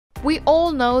We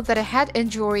all know that a head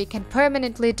injury can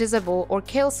permanently disable or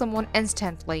kill someone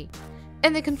instantly.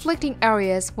 In the conflicting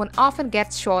areas, one often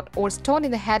gets shot or stoned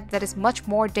in the head that is much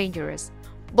more dangerous.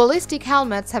 Ballistic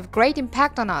helmets have great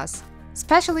impact on us,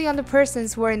 especially on the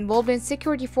persons who are involved in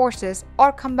security forces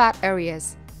or combat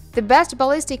areas. The best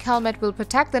ballistic helmet will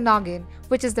protect the noggin,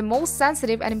 which is the most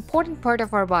sensitive and important part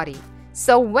of our body.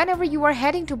 So whenever you are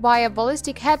heading to buy a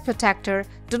ballistic head protector,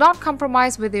 do not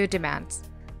compromise with your demands.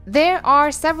 There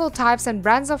are several types and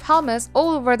brands of helmets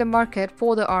all over the market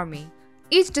for the army.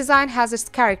 Each design has its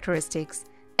characteristics.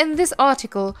 In this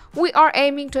article, we are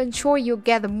aiming to ensure you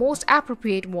get the most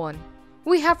appropriate one.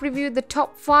 We have reviewed the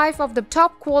top 5 of the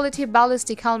top quality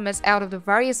ballistic helmets out of the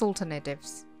various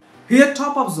alternatives. Here at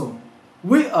Top of Zone,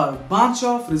 we are a bunch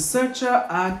of researchers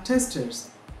and testers.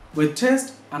 We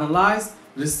test, analyze,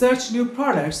 research new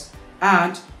products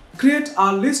and create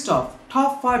our list of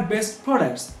top 5 best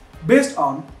products based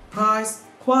on price,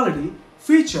 quality,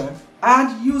 feature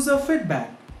and user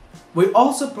feedback. We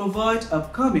also provide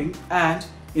upcoming and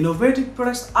innovative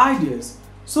products ideas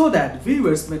so that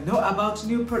viewers may know about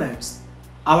new products.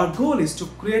 Our goal is to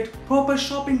create proper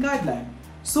shopping guidelines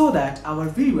so that our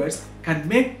viewers can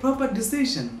make proper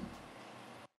decisions.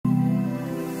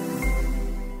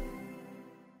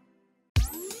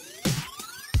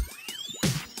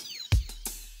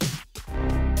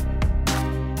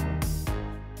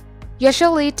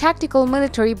 Usually, tactical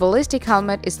military ballistic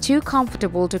helmet is too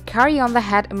comfortable to carry on the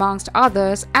head amongst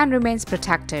others and remains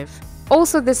protective.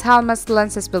 Also, this helmet's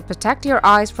lenses will protect your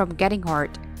eyes from getting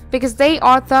hurt, because they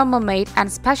are thermal made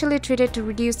and specially treated to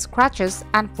reduce scratches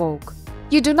and fog.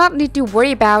 You do not need to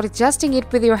worry about adjusting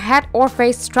it with your head or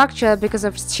face structure because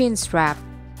of its chin strap.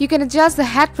 You can adjust the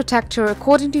head protector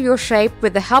according to your shape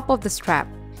with the help of the strap.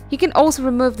 You can also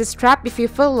remove the strap if you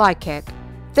feel like it.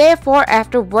 Therefore,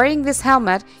 after wearing this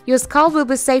helmet, your skull will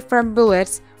be safe from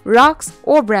bullets, rocks,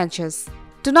 or branches.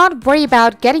 Do not worry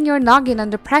about getting your noggin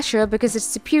under pressure because its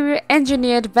superior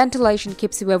engineered ventilation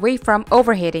keeps you away from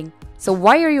overheating. So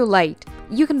why are you late?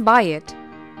 You can buy it.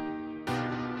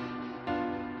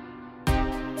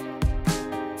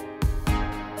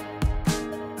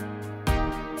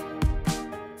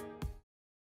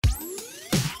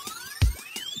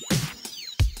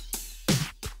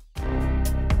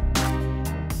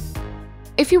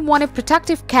 If you want a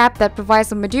protective cap that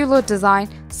provides a modular design,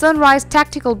 SUNRIS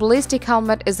Tactical Ballistic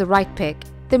Helmet is the right pick.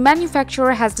 The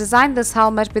manufacturer has designed this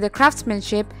helmet with a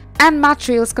craftsmanship and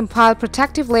materials compiled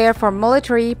protective layer for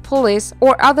military, police,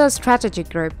 or other strategic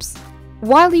groups.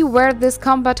 While you wear this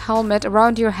combat helmet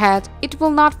around your head, it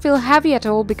will not feel heavy at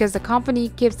all because the company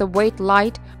keeps the weight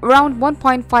light, around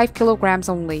 1.5 kilograms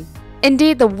only.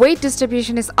 Indeed, the weight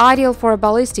distribution is ideal for a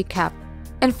ballistic cap.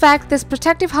 In fact, this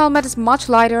protective helmet is much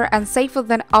lighter and safer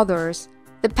than others.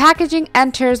 The packaging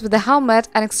enters with the helmet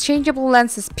and exchangeable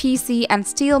lenses PC and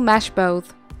steel mesh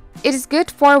both. It is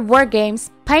good for war games,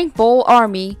 paintball,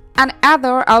 army, and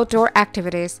other outdoor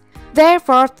activities.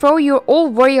 Therefore, throw your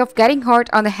old worry of getting hurt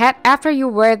on the head after you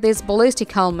wear this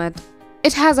ballistic helmet.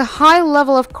 It has a high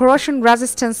level of corrosion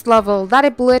resistance level that a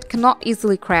bullet cannot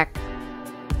easily crack.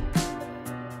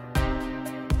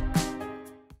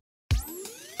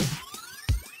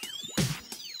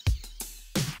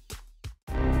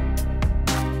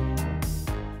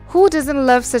 Who doesn't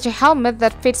love such a helmet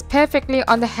that fits perfectly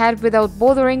on the head without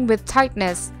bothering with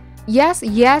tightness? Yes,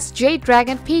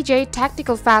 Jadedragon PJ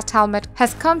Tactical Fast Helmet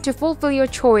has come to fulfill your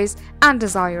choice and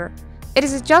desire. It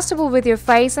is adjustable with your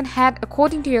face and head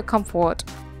according to your comfort.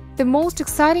 The most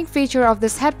exciting feature of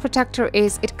this head protector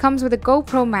is it comes with a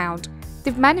GoPro mount.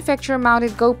 The manufacturer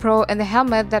mounted GoPro in the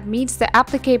helmet that meets the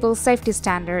applicable safety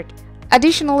standard.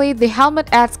 Additionally, the helmet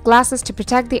adds glasses to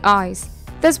protect the eyes.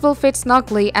 This will fit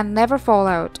snugly and never fall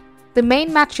out. The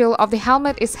main material of the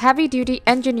helmet is heavy-duty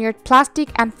engineered plastic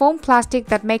and foam plastic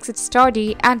that makes it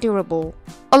sturdy and durable.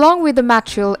 Along with the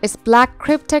material, its black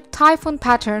cryptic typhoon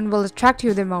pattern will attract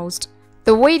you the most.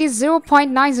 The weight is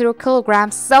 0.90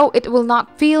 kilograms, so it will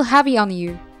not feel heavy on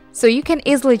you. So you can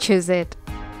easily choose it.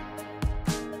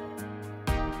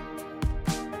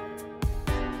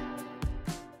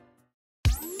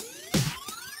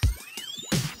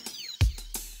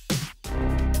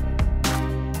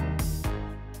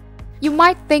 You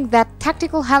might think that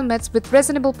tactical helmets with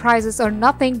reasonable prices are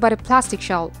nothing but a plastic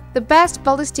shell. The best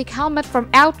ballistic helmet from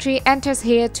Outree enters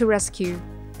here to rescue.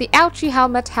 The Outree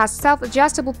helmet has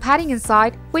self-adjustable padding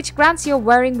inside, which grants your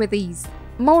wearing with ease.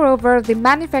 Moreover, the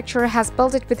manufacturer has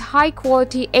built it with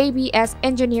high-quality ABS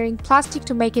engineering plastic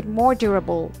to make it more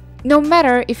durable. No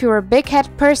matter if you're a big-head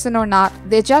person or not,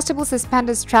 the adjustable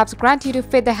suspended straps grant you to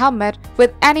fit the helmet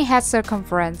with any head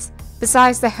circumference.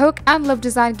 Besides, the hook and loop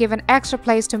design give an extra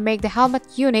place to make the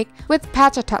helmet unique with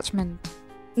patch attachment.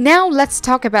 Now let's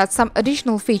talk about some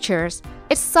additional features.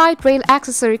 Its side rail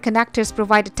accessory connectors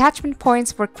provide attachment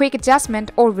points for quick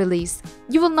adjustment or release.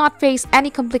 You will not face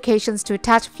any complications to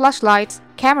attach flashlights,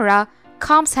 camera,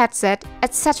 comms headset,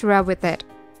 etc. with it.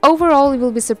 Overall, you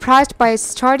will be surprised by its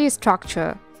sturdy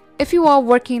structure. If you are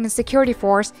working in a security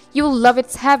force, you will love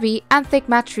its heavy and thick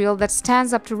material that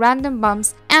stands up to random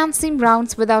bumps and seam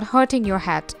rounds without hurting your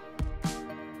head.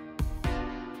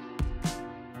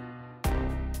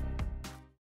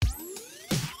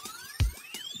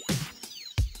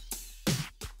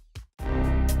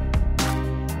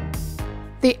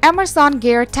 The Amazon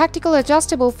Gear Tactical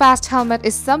Adjustable Fast Helmet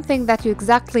is something that you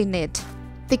exactly need.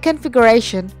 The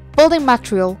configuration, building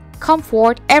material,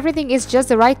 comfort, everything is just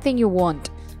the right thing you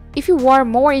want. If you are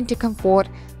more into comfort,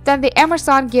 then the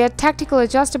Amazon Gear Tactical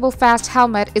Adjustable Fast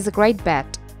Helmet is a great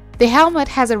bet. The helmet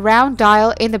has a round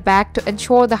dial in the back to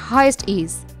ensure the highest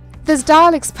ease. This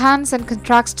dial expands and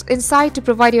contracts inside to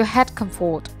provide your head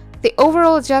comfort. The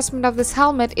overall adjustment of this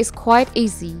helmet is quite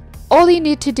easy. All you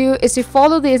need to do is to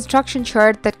follow the instruction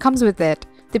chart that comes with it.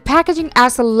 The packaging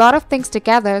adds a lot of things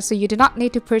together, so you do not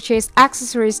need to purchase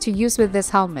accessories to use with this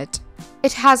helmet.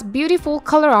 It has beautiful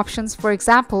color options, for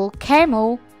example,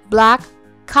 camo, black,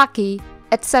 khaki,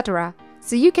 etc.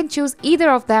 So you can choose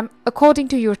either of them according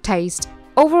to your taste.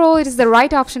 Overall, it is the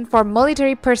right option for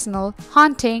military personnel,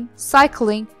 hunting,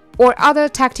 cycling, or other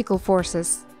tactical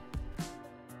forces.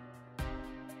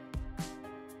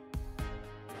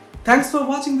 Thanks for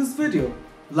watching this video.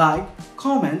 Like,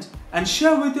 comment and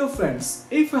share with your friends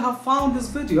if you have found this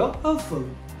video helpful.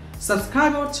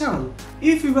 Subscribe our channel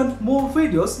if you want more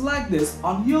videos like this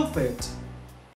on your feed.